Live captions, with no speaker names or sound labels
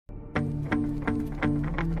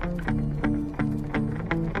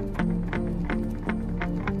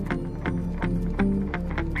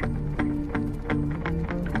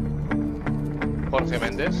João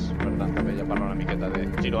Mendes, per tant també ja parla una miqueta de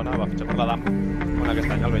Girona, va fitxar per l'Adam, on aquest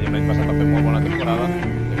any el veiem l'any passat va fer molt bona temporada,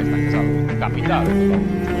 i aquest any és el capità de tot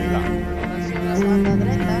el Girona. Atenció a la banda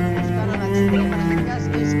dreta, buscant a l'extrem, en aquest cas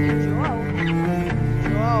és en João,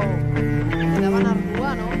 que davant el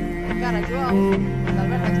Ruano, encara João,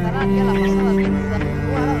 d'Albert extra-l'àrea, la passada de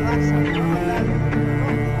Ruano al Barça,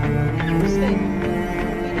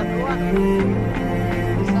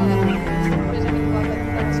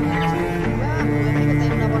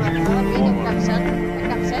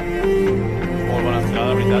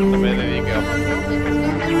 la veritat, també he de dir que a falta de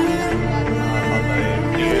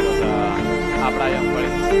Figueros a Brian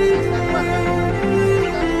Paredes.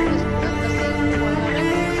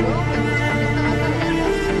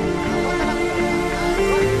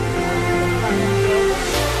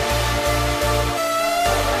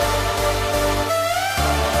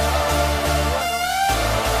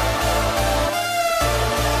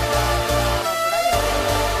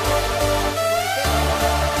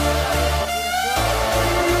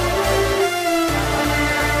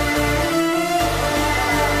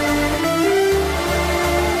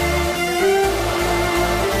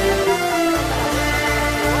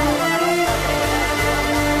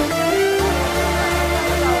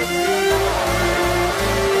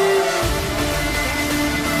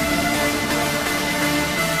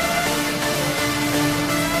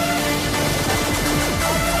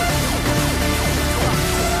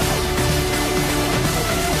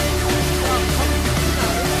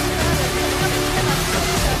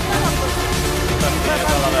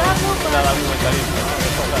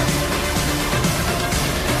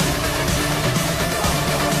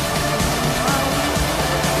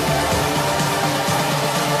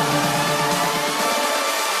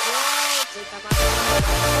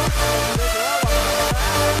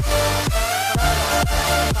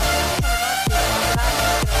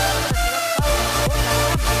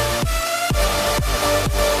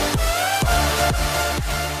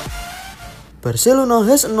 Barcelona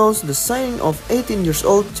has announced the signing of 18 years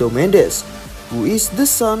old João Mendes, who is the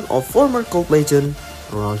son of former club legend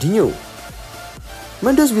Ronaldinho.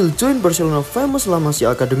 Mendes will join Barcelona's famous La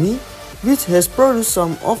Masia Academy, which has produced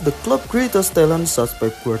some of the club's greatest talents such as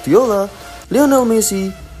Pep Guardiola, Lionel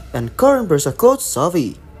Messi, and current Barca coach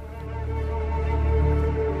Xavi.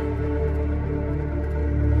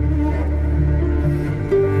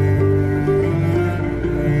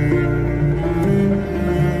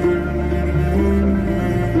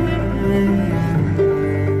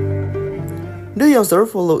 The youngster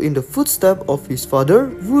followed in the footsteps of his father,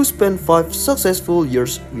 who spent 5 successful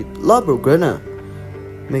years with La Blaugrana,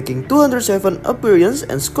 making 207 appearances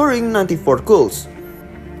and scoring 94 goals.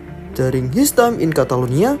 During his time in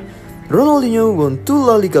Catalonia, Ronaldinho won 2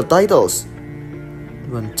 La Liga titles,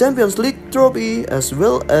 1 Champions League trophy, as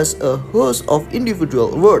well as a host of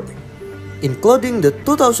individual awards, including the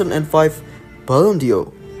 2005 Ballon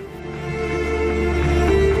d'Or.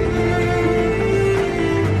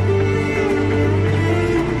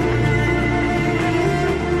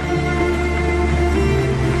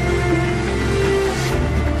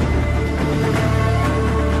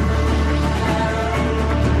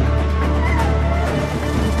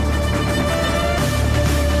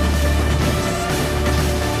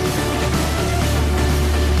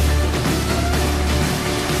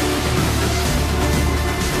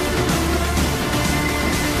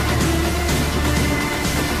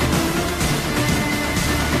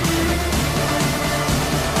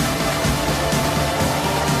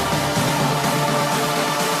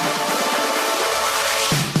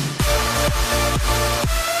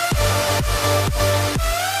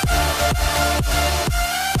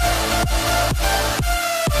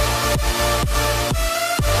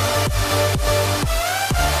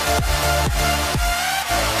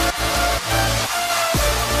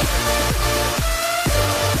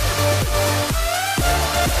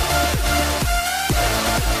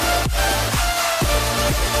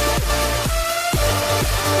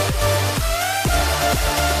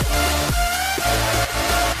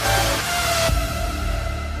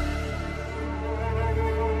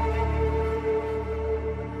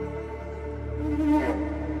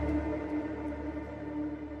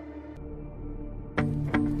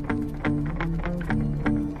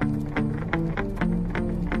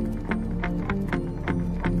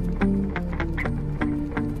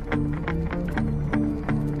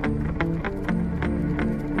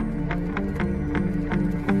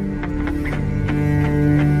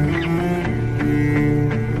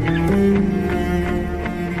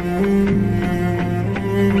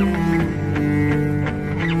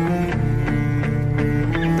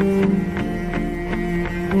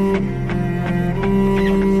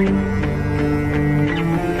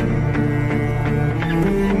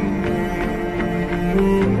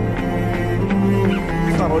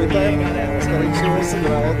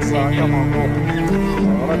 сыграет за команду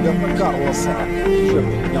Роберта Карлоса. Уже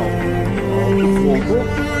принял футболку.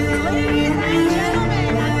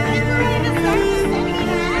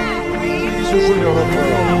 Все жuniorов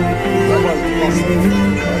давали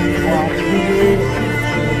классные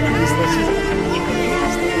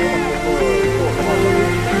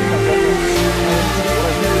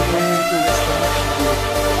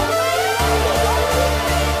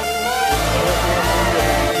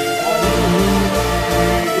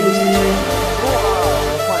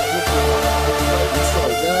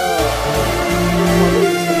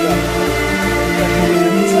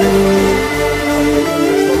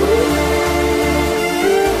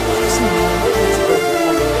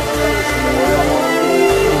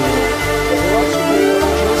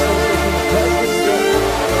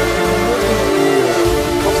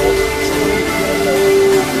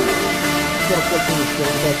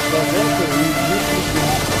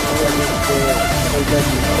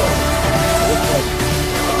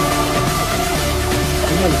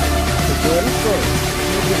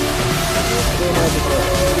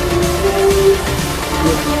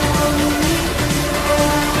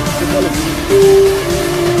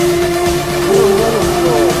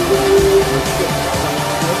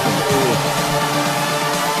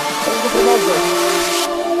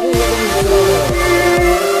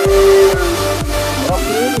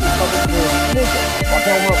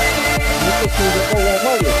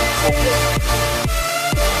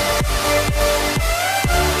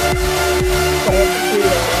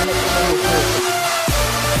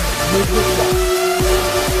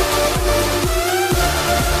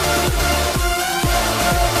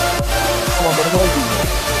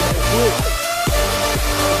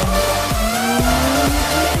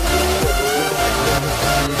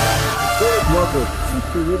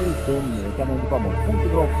уверен, что он команде поможет. Он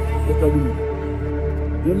сыграл это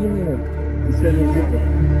один минут. Еще не где-то.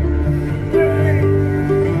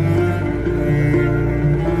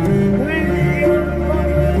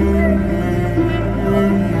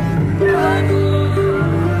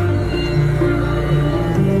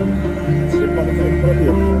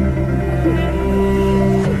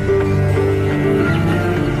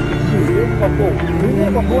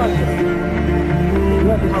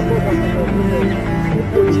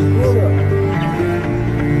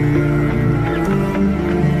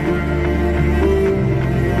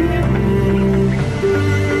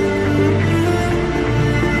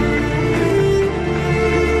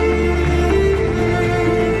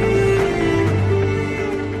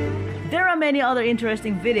 There are many other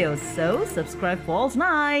interesting videos, so subscribe Falls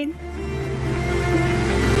 9.